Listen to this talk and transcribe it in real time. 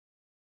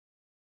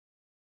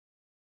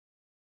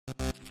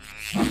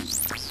Good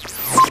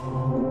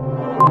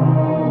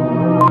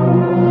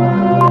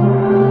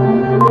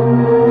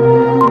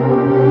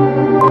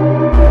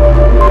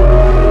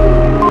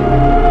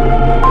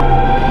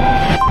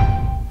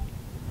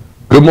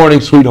morning,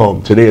 Sweet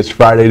Home. Today is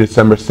Friday,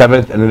 December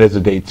 7th, and it is a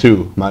day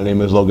 2. My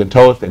name is Logan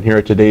Toth, and here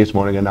are today's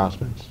morning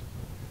announcements.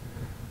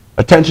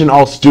 Attention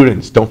all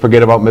students, don't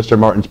forget about Mr.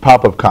 Martin's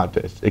pop-up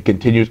contest. It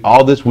continues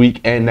all this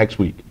week and next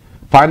week.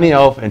 Find the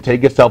elf and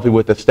take a selfie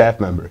with a staff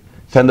member.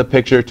 Send the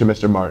picture to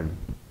Mr. Martin.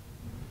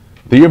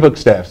 The yearbook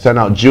staff sent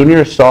out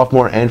junior,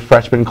 sophomore, and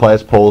freshman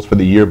class polls for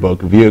the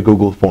yearbook via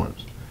Google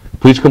Forms.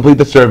 Please complete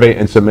the survey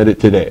and submit it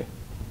today.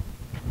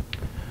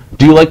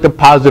 Do you like the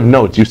positive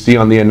notes you see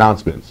on the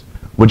announcements?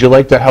 Would you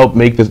like to help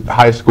make this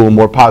high school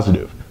more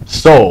positive?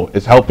 Soul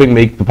is helping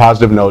make the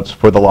positive notes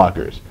for the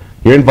lockers.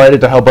 You're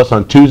invited to help us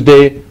on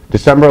Tuesday,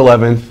 December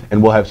 11th,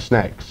 and we'll have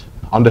snacks.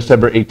 On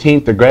December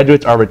 18th, the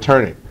graduates are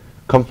returning.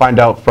 Come find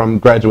out from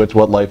graduates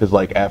what life is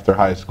like after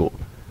high school.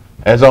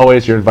 As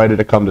always, you're invited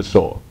to come to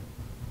Soul.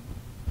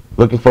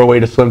 Looking for a way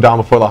to slim down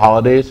before the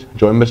holidays?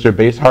 Join Mr.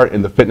 Basehart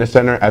in the fitness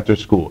center after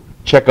school.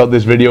 Check out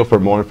this video for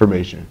more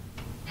information.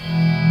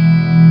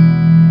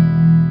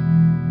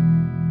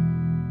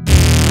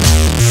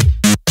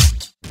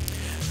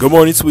 Good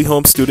morning, Sweet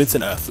Home students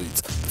and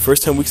athletes. The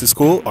first 10 weeks of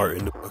school are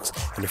in the books,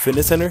 and the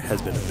fitness center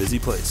has been a busy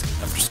place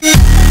after school.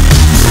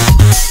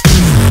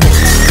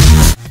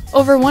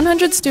 Over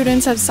 100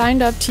 students have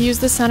signed up to use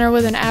the center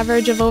with an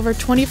average of over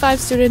 25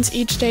 students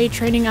each day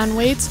training on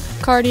weights,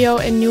 cardio,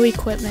 and new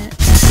equipment.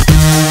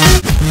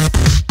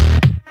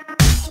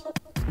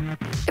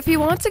 If you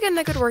want to get in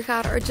a good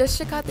workout or just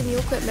check out the new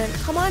equipment,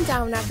 come on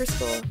down after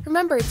school.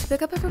 Remember to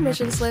pick up a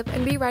permission slip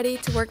and be ready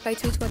to work by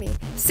 2:20.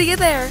 See you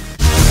there!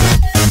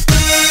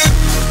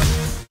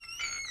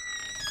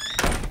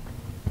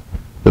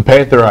 The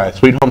Panther Eye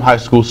Sweet Home High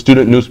School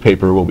student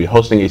newspaper will be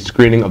hosting a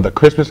screening of the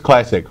Christmas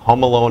classic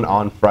Home Alone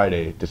on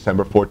Friday,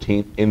 December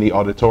 14th in the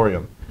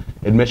auditorium.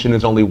 Admission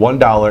is only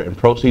 $1 and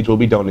proceeds will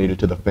be donated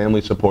to the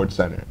Family Support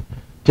Center.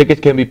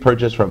 Tickets can be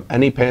purchased from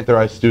any Panther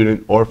Eye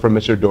student or from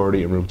Mr.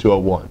 Doherty in room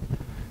 201.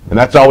 And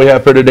that's all we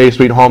have for today,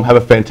 Sweet Home. Have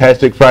a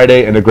fantastic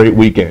Friday and a great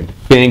weekend.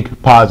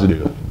 Think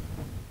positive.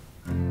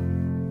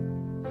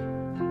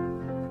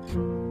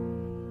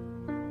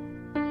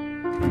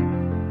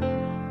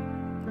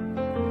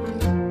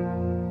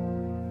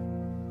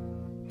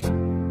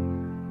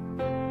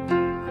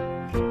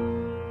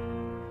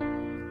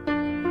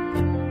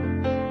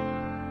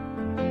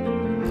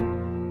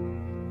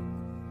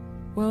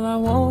 Well, I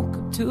woke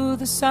up to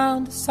the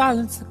sound of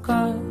silence. The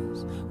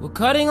cars were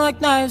cutting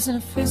like knives in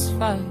a fist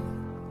fight.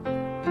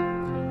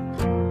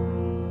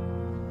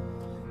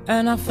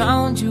 And I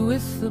found you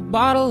with a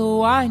bottle of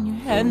wine, your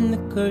head in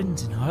the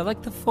curtains and heart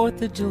like the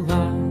 4th of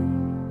July.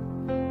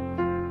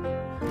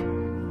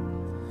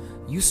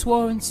 You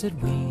swore and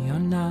said we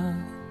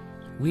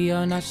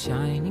are not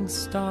shining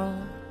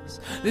stars.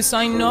 This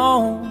I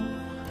know,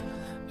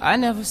 I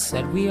never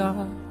said we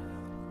are.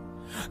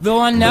 Though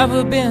I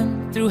never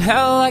been through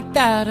hell like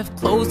that, I've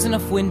closed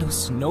enough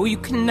windows to know you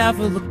can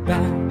never look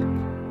back.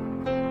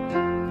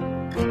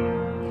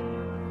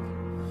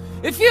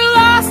 If you're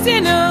lost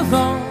and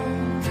alone,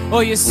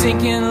 or you're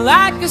sinking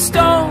like a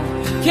stone,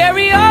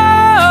 carry on.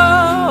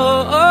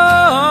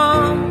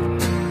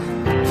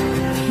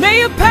 May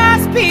your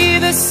past be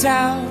the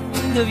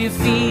sound of your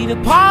feet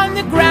upon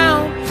the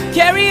ground.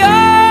 Carry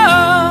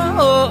on.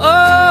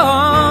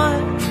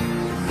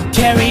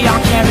 Carry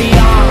on, carry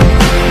on.